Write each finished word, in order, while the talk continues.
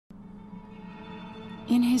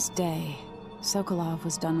In his day, Sokolov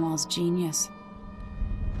was Dunwall's genius.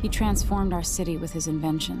 He transformed our city with his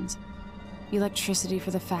inventions. Electricity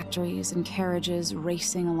for the factories and carriages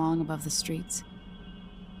racing along above the streets.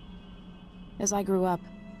 As I grew up,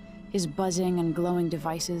 his buzzing and glowing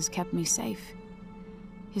devices kept me safe.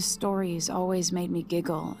 His stories always made me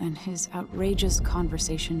giggle, and his outrageous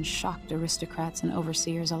conversations shocked aristocrats and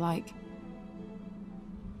overseers alike.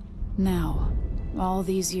 Now, all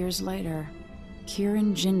these years later,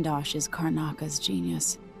 Kirin Jindosh is Karnaka's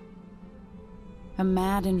genius. A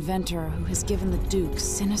mad inventor who has given the Duke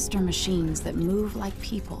sinister machines that move like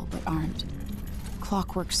people but aren't.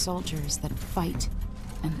 Clockwork soldiers that fight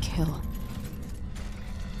and kill.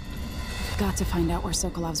 Got to find out where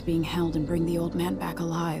Sokolov's being held and bring the old man back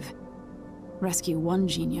alive. Rescue one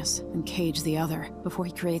genius and cage the other before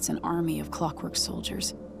he creates an army of Clockwork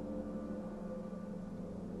soldiers.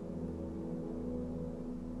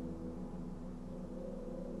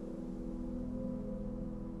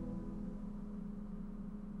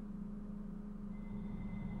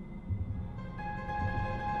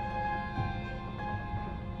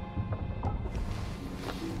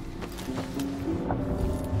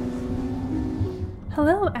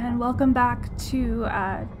 Hello and welcome back to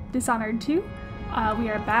Dishonored 2. We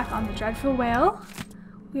are back on the Dreadful Whale.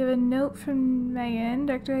 We have a note from Megan.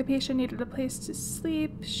 Dr. Hypatia needed a place to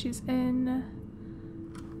sleep. She's in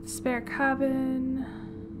the spare cabin.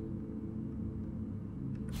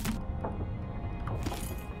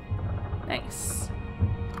 Nice.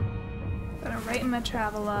 Gonna write in my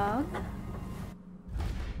travelogue.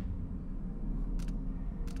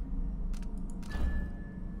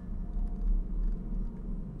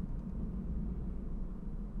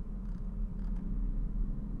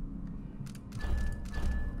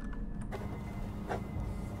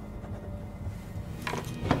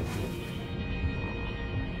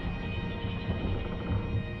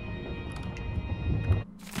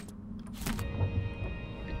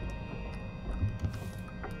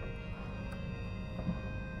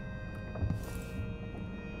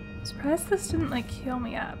 Surprised this didn't like heal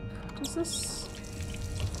me up. Does this?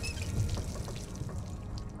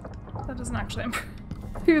 That doesn't actually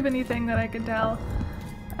improve anything that I could tell.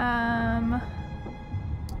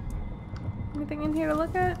 Anything in here to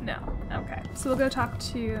look at? No. Okay. So we'll go talk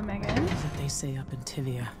to Megan. As they say up in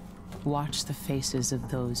Tivia, watch the faces of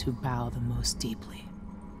those who bow the most deeply.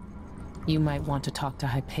 You might want to talk to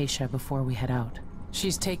Hypatia before we head out.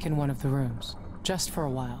 She's taken one of the rooms, just for a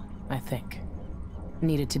while, I think.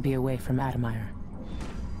 Needed to be away from Admire.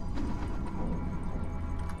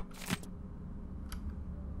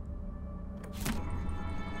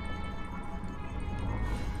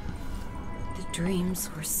 The dreams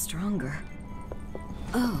were stronger.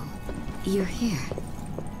 Oh, you're here.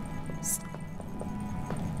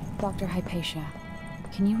 Dr. Hypatia,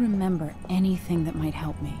 can you remember anything that might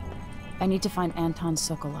help me? I need to find Anton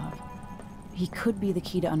Sokolov. He could be the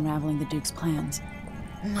key to unraveling the Duke's plans.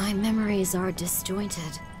 My memories are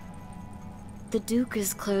disjointed. The Duke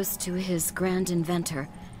is close to his grand inventor,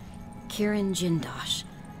 Kirin Jindosh.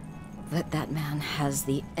 But that man has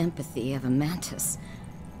the empathy of a mantis.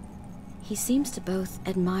 He seems to both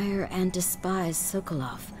admire and despise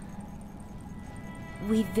Sokolov.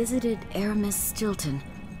 We visited Aramis Stilton.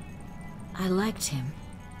 I liked him.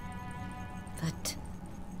 But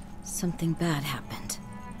something bad happened.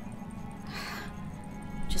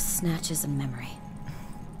 Just snatches of memory.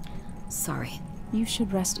 Sorry. You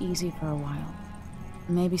should rest easy for a while.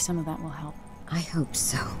 Maybe some of that will help. I hope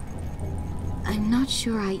so. I'm not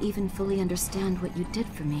sure I even fully understand what you did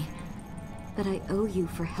for me, but I owe you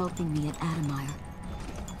for helping me at Admire.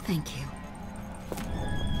 Thank you.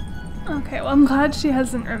 Okay, well I'm glad she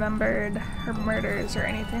hasn't remembered her murders or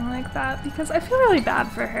anything like that, because I feel really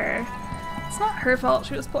bad for her. It's not her fault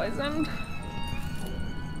she was poisoned.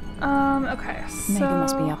 Okay, so... Megan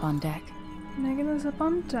must be up on deck. Megan is up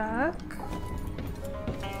on deck.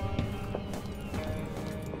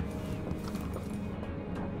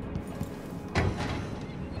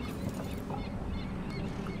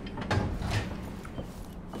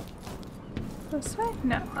 This way?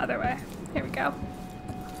 No, other way. Here we go.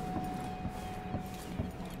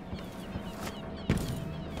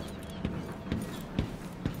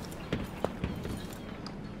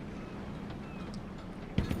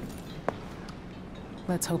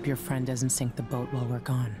 Let's hope your friend doesn't sink the boat while we're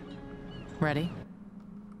gone. Ready?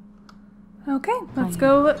 Okay, let's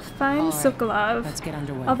go find Sokolov. Let's get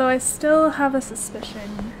underway. Although I still have a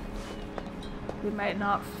suspicion we might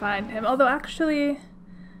not find him. Although actually,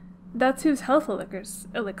 that's whose health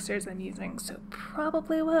elixirs I'm using, so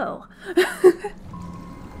probably will.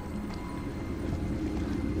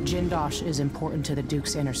 Jindosh is important to the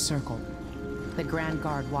Duke's inner circle. The Grand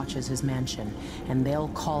Guard watches his mansion, and they'll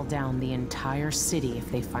call down the entire city if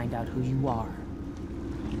they find out who you are.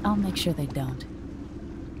 I'll make sure they don't.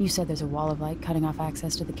 You said there's a wall of light cutting off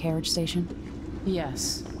access to the carriage station?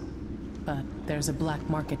 Yes, but there's a black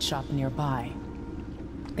market shop nearby.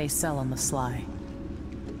 They sell on the sly.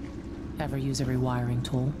 Ever use a rewiring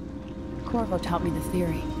tool? Corvo taught me the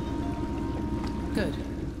theory. Good.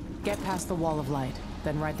 Get past the wall of light,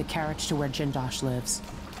 then ride the carriage to where Jindosh lives.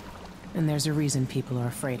 And there's a reason people are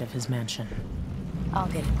afraid of his mansion. I'll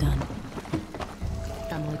get it done.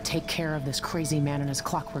 Emily, take care of this crazy man and his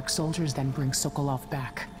Clockwork soldiers, then bring Sokolov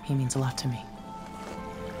back. He means a lot to me.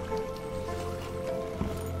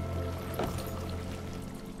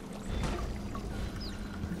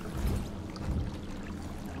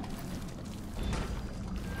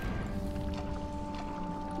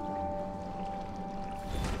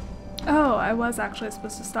 Oh, I was actually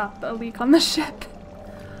supposed to stop the leak on the ship.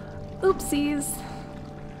 Oopsies.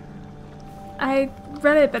 I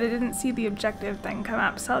read it, but I didn't see the objective thing come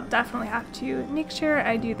up, so I'll definitely have to make sure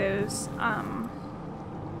I do those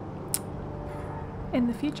in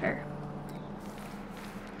the future.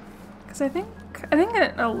 Because I think I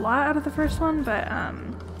get a lot out of the first one, but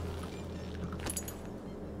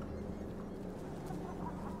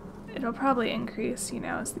it'll probably increase, you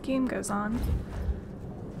know, as the game goes on.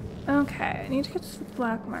 Okay, I need to get to the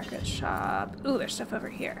black market shop. Ooh, there's stuff over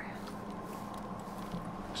here.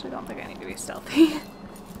 Actually, I don't think I need to be stealthy.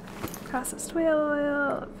 Processed whale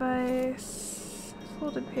oil, advice,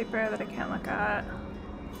 folded paper that I can't look at.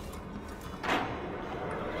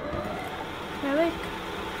 I like.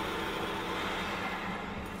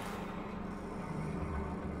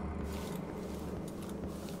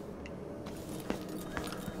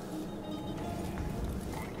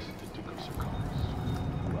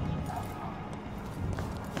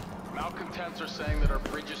 Malcontents are saying that our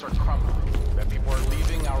bridges are crumbling, that people are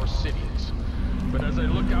leaving our cities. But as I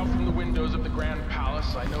look out from the windows of the Grand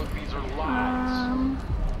Palace, I know these are lies.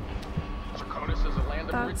 Draconis is a land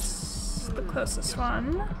of That's the closest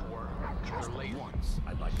one.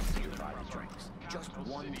 I'd like to see you try the drinks. Just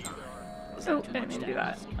one time. Oh, I didn't mean to do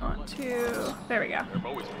that. I want to. There we go. There've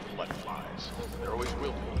always been blood flies. There always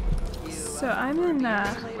will be. So I'm in.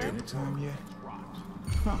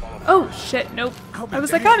 Oh shit! Nope. I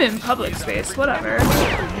was like, I'm in public space. Whatever.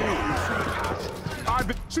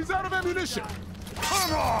 She's out of ammunition.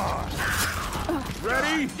 Come on.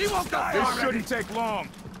 Ready? This shouldn't take long.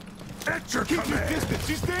 At your Keep your distance.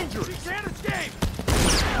 She's dangerous. She can't escape.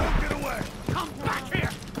 Don't get away. Come back here.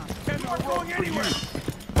 You're not going anywhere.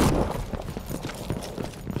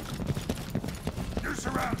 You're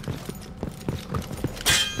surrounded.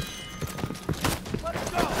 Let's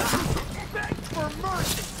go. Beg for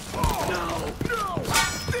mercy. Oh, no.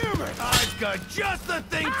 Damn it. I've got just the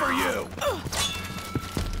thing for you.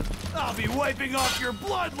 I'll be wiping off your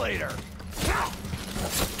blood later.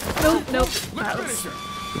 Nope. Nope.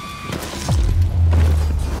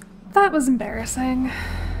 That was embarrassing.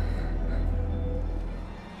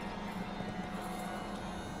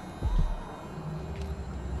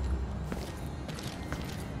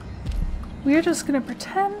 We're just gonna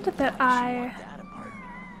pretend that I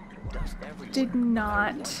did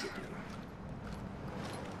not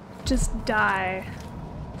just die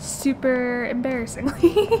super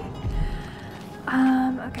embarrassingly.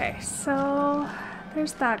 Okay, so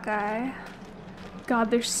there's that guy. God,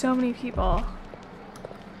 there's so many people.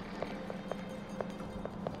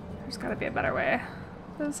 There's gotta be a better way.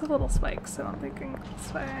 There's a little spike, so I'm thinking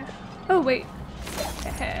this way. Oh, wait.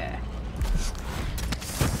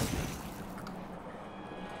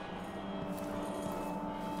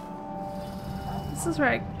 This is where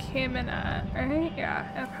I came in at, right?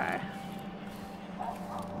 Yeah, okay.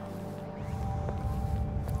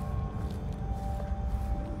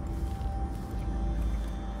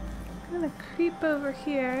 I'm gonna creep over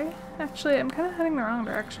here. Actually, I'm kind of heading the wrong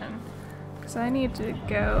direction. Because I need to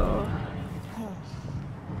go...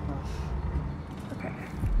 Okay.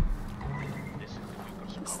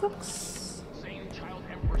 This looks...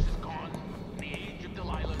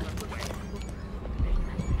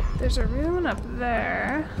 There's a ruin up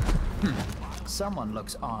there. Someone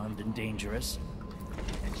looks armed and dangerous.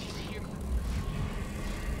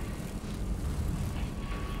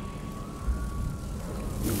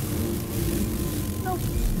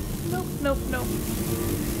 Nope.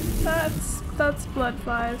 That's blood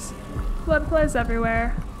flies. Blood flies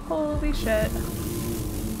everywhere. Holy shit.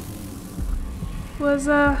 Was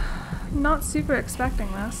not super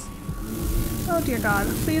expecting this. Oh dear God,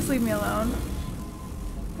 please leave me alone.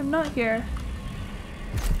 I'm not here.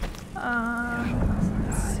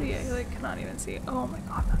 Let's cannot even see. Oh my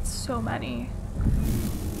god, that's so many.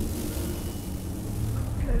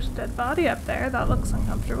 There's a dead body up there. That looks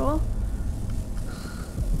uncomfortable.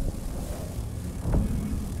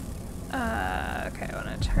 Okay, I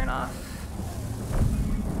want to turn off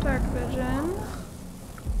dark vision.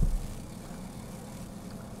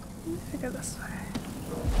 Let me go this way.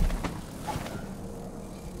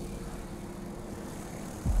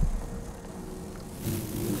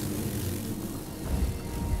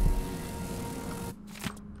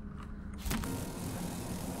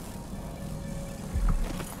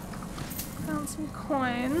 Found some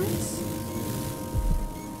coins.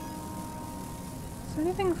 Is there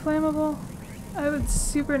anything flammable? I would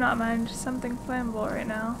super not mind something flammable right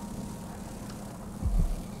now.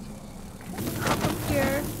 Okay, hop up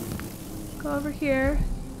here. Go over here.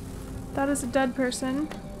 That is a dead person.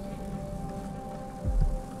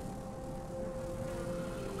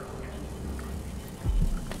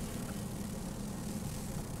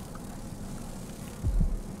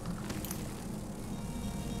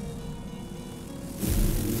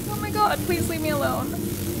 Oh my god, please leave me alone.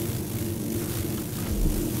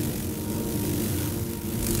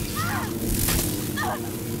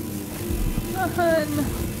 Hun.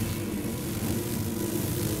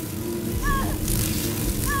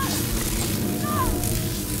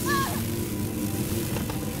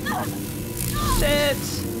 Shit.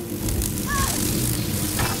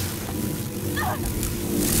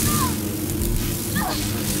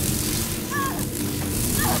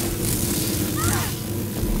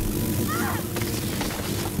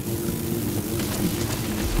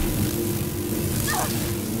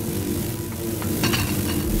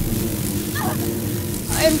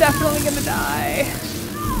 I'm definitely gonna die.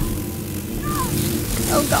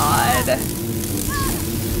 Oh god.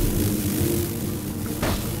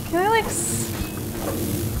 Can I like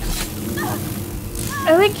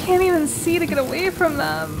I like can't even see to get away from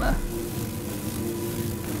them.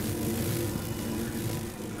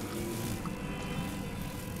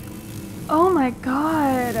 Oh my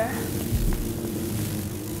god.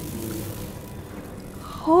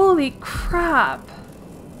 Holy crap.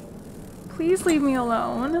 Please leave me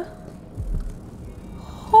alone.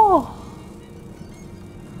 Oh.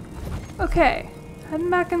 Okay. Heading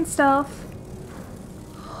back in stealth.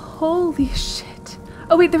 Holy shit.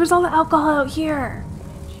 Oh wait, there was all the alcohol out here.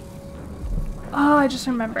 Oh, I just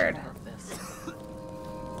remembered.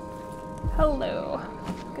 Hello.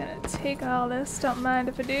 I'm gonna take all this. Don't mind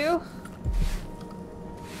if I do.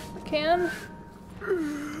 I can.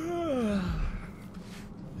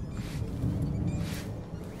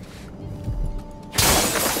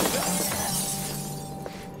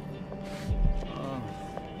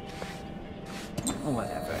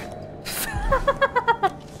 Whatever.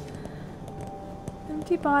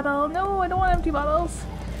 Empty bottle. No, I don't want empty bottles.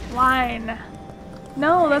 Wine.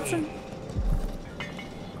 No, that's a...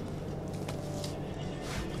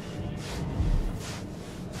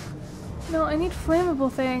 No, I need flammable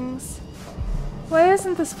things. Why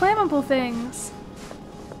isn't this flammable things?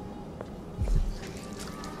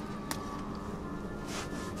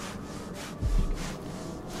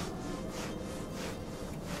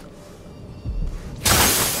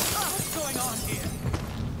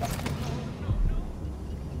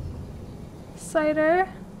 Cider.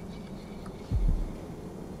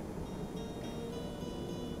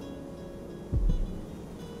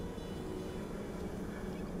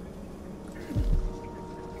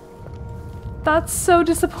 That's so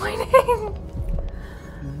disappointing.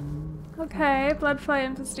 Okay, bloodfly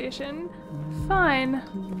infestation. Fine.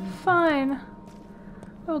 Fine.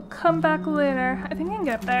 I will come back later. I think I can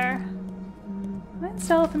get up there. Am I in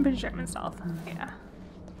stealth? I'm pretty sure I'm in stealth. Yeah.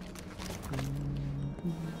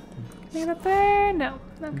 Can I get up there? No.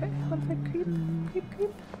 Okay. What if I creep? Creep,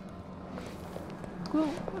 creep? Whoa,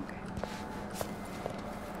 okay.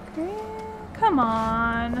 Okay. Come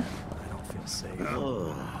on. I don't feel safe.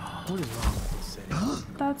 What is wrong with this city?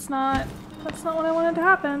 That's not what I wanted to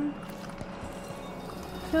happen.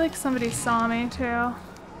 I feel like somebody saw me too.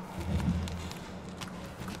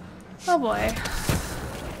 Oh boy.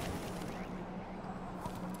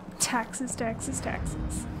 Taxes, taxes,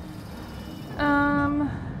 taxes. Can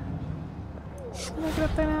I get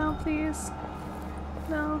up there now, please?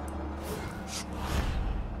 No.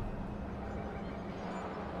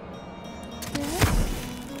 Yeah.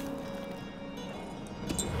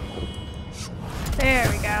 There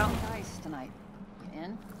we go. Nice tonight. You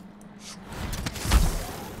in?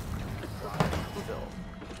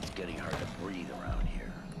 It's getting hard to breathe around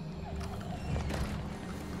here.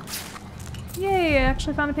 Yay, I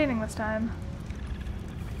actually found a painting this time.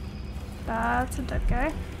 That's a dead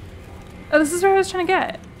guy. Oh, this is where I was trying to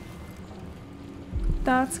get.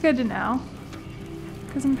 That's good to know.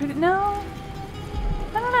 Because I'm pretty... No.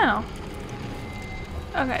 I don't know.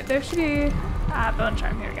 Okay, there should be... bone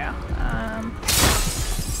charm. Here we go.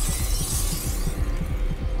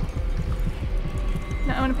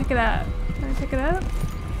 No, I want to pick it up. Can I pick it up?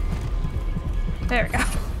 There we go.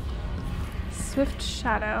 Swift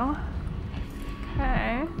Shadow.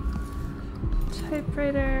 Okay.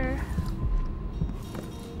 Typewriter.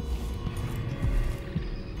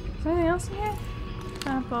 Is there anything else in here?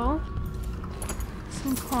 Apple.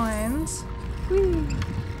 Some coins. Whee!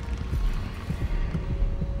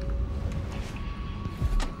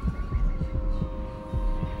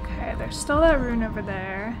 Okay, there's still that rune over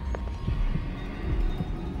there.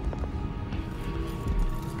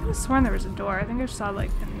 I could have sworn there was a door. I think I saw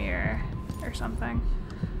like a mirror or something.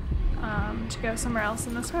 To go somewhere else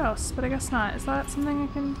in this house, but I guess not. Is that something I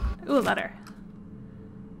can... Ooh, a letter.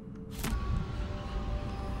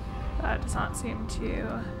 That does not seem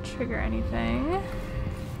to trigger anything.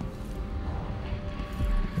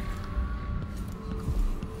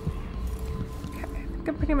 Okay, I think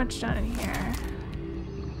I'm pretty much done in here.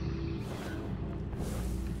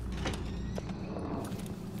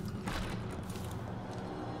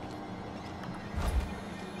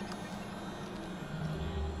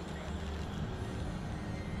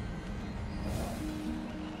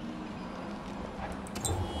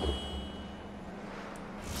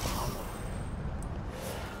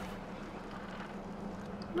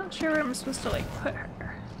 I'm not sure where I'm supposed to like put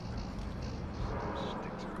her.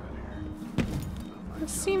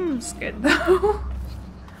 This seems good though.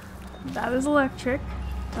 That is electric.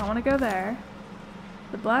 Don't want to go there.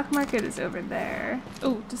 The black market is over there.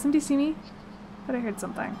 Oh, does somebody see me? I thought I heard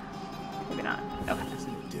something. Maybe not. Okay. Is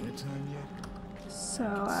it dinner time yet? So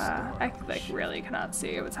I like really cannot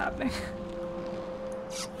see what's happening.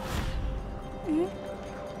 Yeah,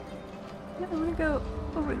 I want to go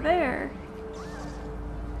over there.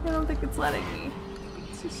 I don't think it's letting me.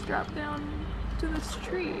 Let's just drop down to this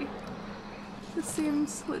tree. This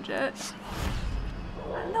seems legit.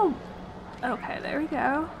 No. Okay, there we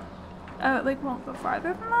go. Oh, it like won't go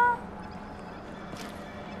farther than that?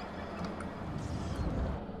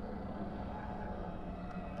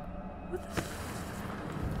 What the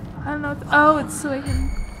I don't know what oh, it's so I can...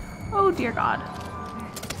 Oh dear God.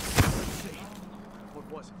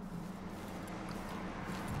 What was it?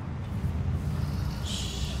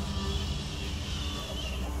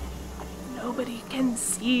 Nobody can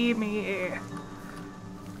see me.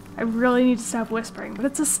 I really need to stop whispering, but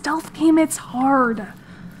it's a stealth game, it's hard.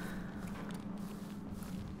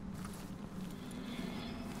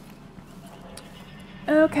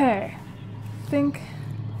 Okay. Think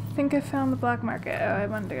I found the black market. Oh, I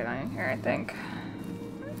wanted to get on here, I think.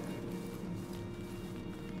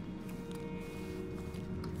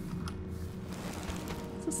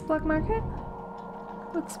 Is this the black market?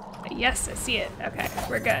 Looks yes, I see it. Okay,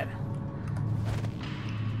 we're good.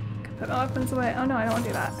 Put my weapons away. Oh no, I don't want to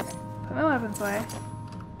do that. Okay. Put my weapons away.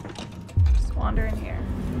 Just wander in here.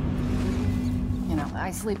 You know,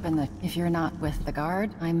 I sleep in the... If you're not with the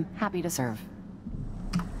guard, I'm happy to serve.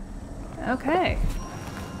 Okay.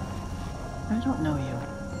 I don't know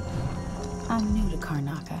you. I'm new to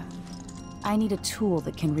Karnaca. I need a tool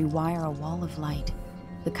that can rewire a wall of light,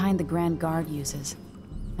 the kind the Grand Guard uses,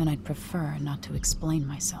 and I'd prefer not to explain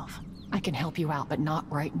myself. I can help you out, but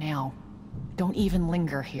not right now. Don't even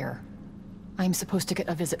linger here. I'm supposed to get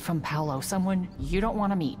a visit from Paolo, someone you don't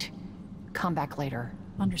want to meet. Come back later.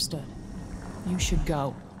 Understood. You should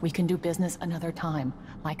go. We can do business another time.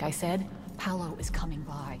 Like I said, Paolo is coming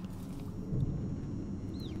by.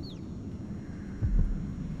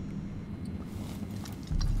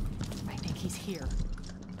 I think he's here.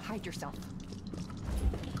 Hide yourself.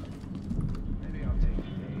 Maybe I'll take a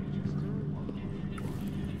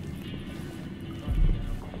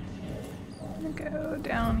I'm gonna go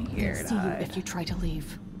down here to See you hide. if you try to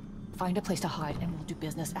leave. Find a place to hide and we'll do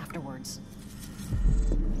business afterwards.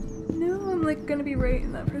 No, I'm like gonna be right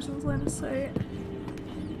in that person's line of sight.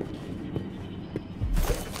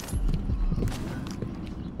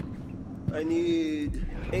 I need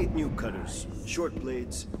 8 new cutters, short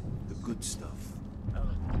blades, the good stuff.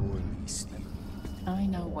 More steel. I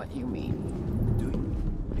know what you mean. Do you?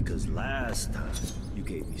 Because last time you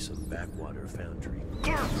gave me some backwater foundry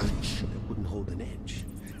garbage that wouldn't hold an edge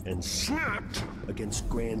and snapped against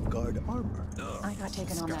Grand Guard armor. I got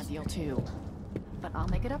taken on that deal too. But I'll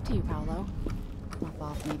make it up to you, Paolo. Drop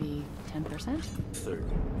off maybe 10%? 30.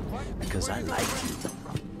 Because I like you.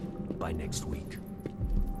 By next week.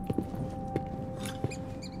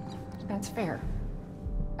 That's fair.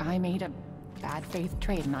 I made a bad faith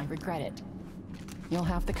trade and I regret it. You'll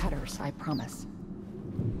have the cutters, I promise.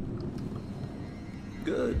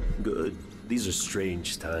 Good, good. These are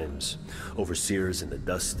strange times. Overseers in the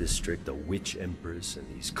Dust District, a witch empress, and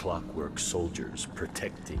these Clockwork soldiers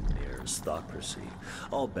protecting the aristocracy.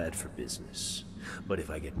 All bad for business. But if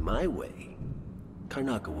I get my way,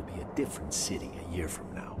 Karnaca will be a different city a year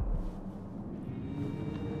from now.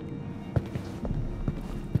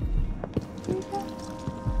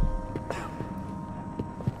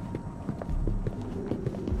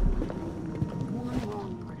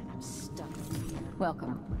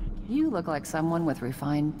 Welcome. You look like someone with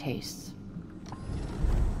refined tastes.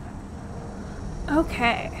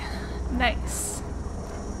 Okay, nice.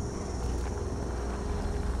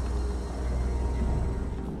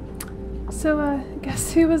 So,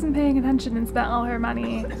 guess who wasn't paying attention and spent all her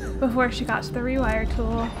money before she got to the rewire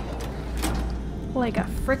tool? Like a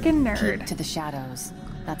frickin' nerd. Keep to the shadows.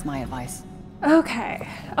 That's my advice. Okay.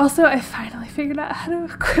 Also, I finally figured out how to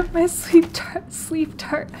equip my sleep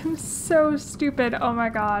dart. I'm so stupid. Oh my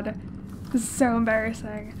god. This is so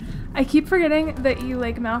embarrassing. I keep forgetting that you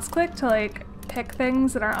like mouse click to like pick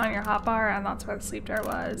things that are on your hotbar, and that's where the sleep dart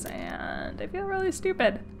was, and I feel really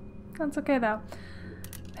stupid. That's okay though.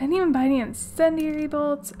 I didn't even buy any incendiary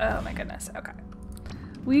bolts. Oh my goodness. Okay.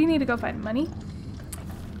 We need to go find money.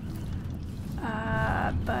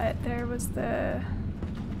 But there was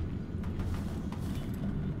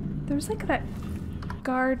like that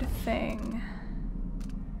guard thing.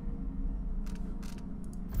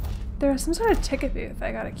 There was some sort of ticket booth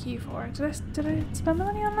I got a key for. Did I spend the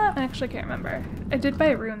money on that? I actually can't remember. I did buy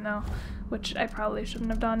a rune though, which I probably shouldn't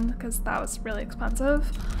have done because that was really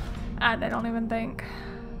expensive. And I don't even think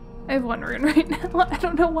I have one rune right now. I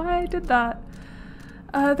don't know why I did that.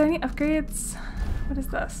 Are there any upgrades? What is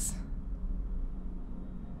this?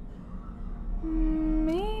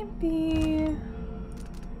 Maybe.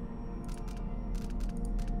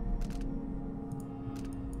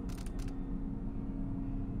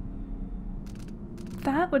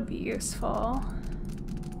 That would be useful.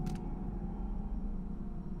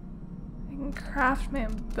 I can craft my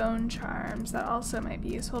own bone charms. That also might be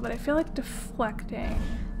useful, but I feel like deflecting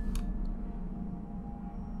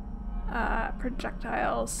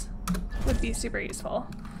projectiles would be super useful.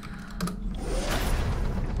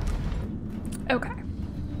 Okay.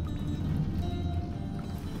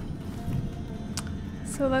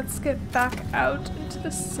 So let's get back out into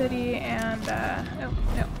the city and, oh,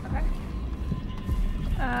 no, okay.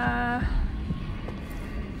 I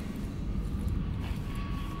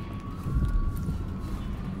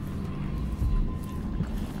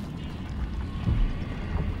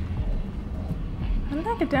How did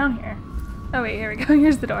I get down here? Oh wait, here we go.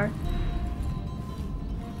 Here's the door.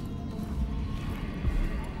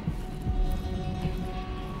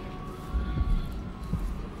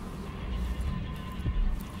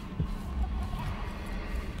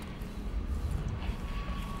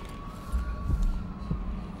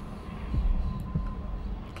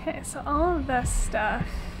 Okay, so all of this stuff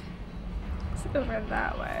is over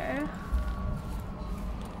that way.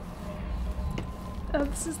 Oh,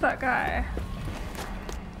 this is that guy.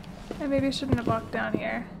 I maybe shouldn't have walked down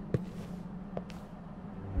here.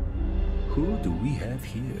 Who do we have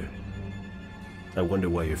here? I wonder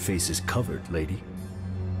why your face is covered, lady.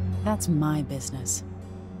 That's my business.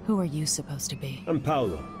 Who are you supposed to be? I'm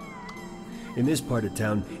Paolo. In this part of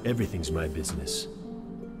town, everything's my business.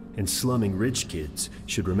 And slumming rich kids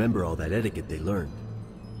should remember all that etiquette they learned.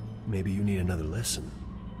 Maybe you need another lesson.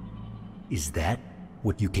 Is that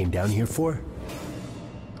what you came down here for?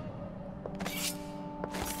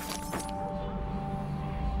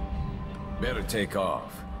 Better take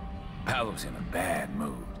off. Paolo's in a bad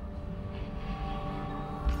mood.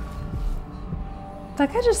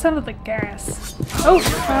 That guy just sounded like Garrus. Oh,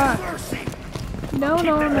 fuck. No,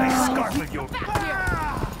 no, no.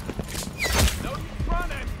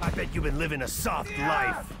 I bet you've been living a soft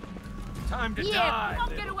life. Time to die,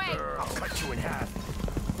 don't get away. I'll cut you in half.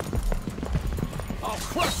 I'll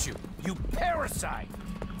crush you, you parasite!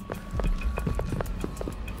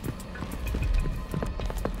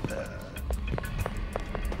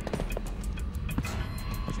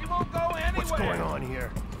 She won't go anywhere! What's going on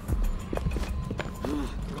here?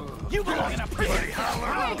 You belong in a prison!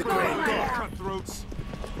 Cutthroats.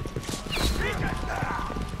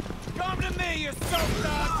 Come to me, you soap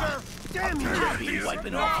dodger! Damn you! I'll be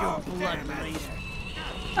wiping off your blood later.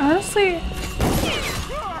 Honestly,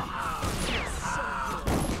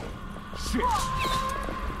 Shit.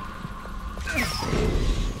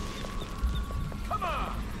 Come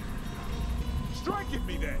on! Strike at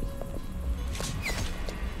me then.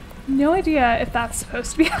 no idea if that's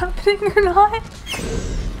supposed to be happening or not.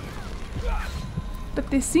 But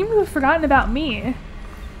they seem to have forgotten about me.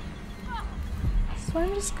 So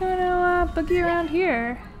I'm just gonna boogie around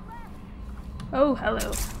here. Oh,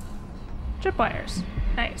 hello. Tripwires.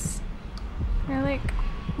 Nice. Can I, like,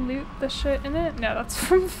 loot the shit in it? No, that's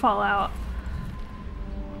from Fallout.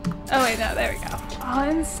 Oh wait, no, there we go. Oh,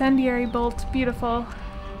 incendiary bolt. Beautiful.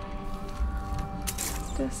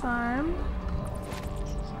 Disarm.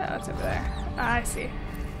 Oh, it's over there. Ah, I see.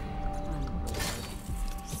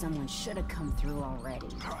 Someone should have come through already.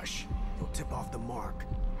 Hush. You'll tip off the mark.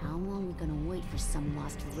 How long are we gonna wait for some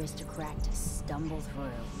lost aristocrat to stumble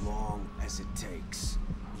through? Long as it takes.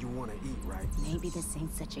 You want to eat, right? Maybe this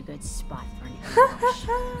ain't such a good spot for an ambush.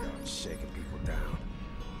 Shaking people down.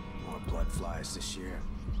 More blood flies this year.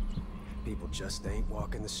 People just ain't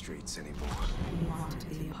walking the streets anymore. He wanted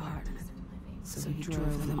the apartment, so he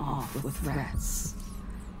drove them off with threats.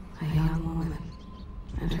 A young woman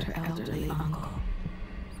and her elderly uncle.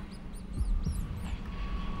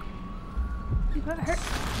 You got hurt.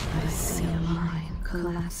 I see a line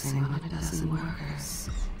collapsing on a dozen workers.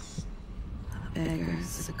 A beggar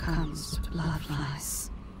succumbs to blood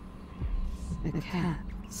flies. The cat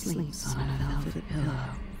sleeps on a velvet pillow.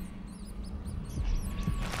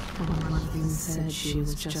 When one thing said she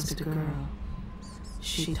was just a girl,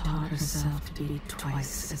 she taught herself to be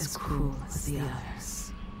twice as cruel as the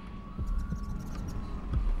others.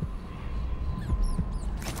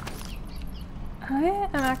 I am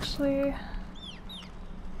actually...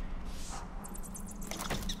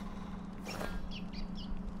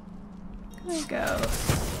 gonna go.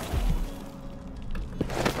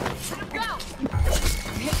 Go! I'm gonna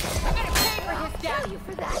pay for his value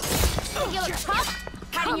for that. You look tough?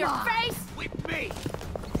 Hide in your face? With me!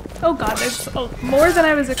 Oh god, there's more than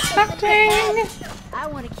I was expecting. I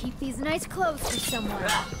want to keep these nice clothes for someone.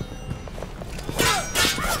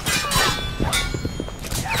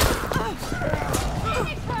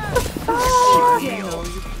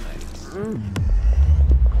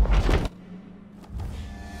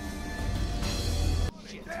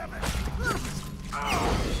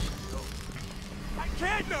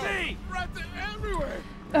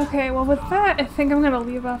 Okay, well with that, I think I'm gonna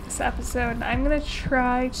leave off this episode and I'm gonna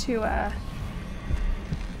try to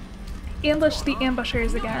ambush the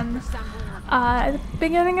ambushers again at the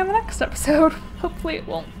beginning of the next episode. Hopefully it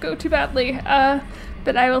won't go too badly,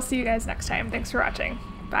 but I will see you guys next time. Thanks for watching.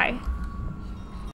 Bye.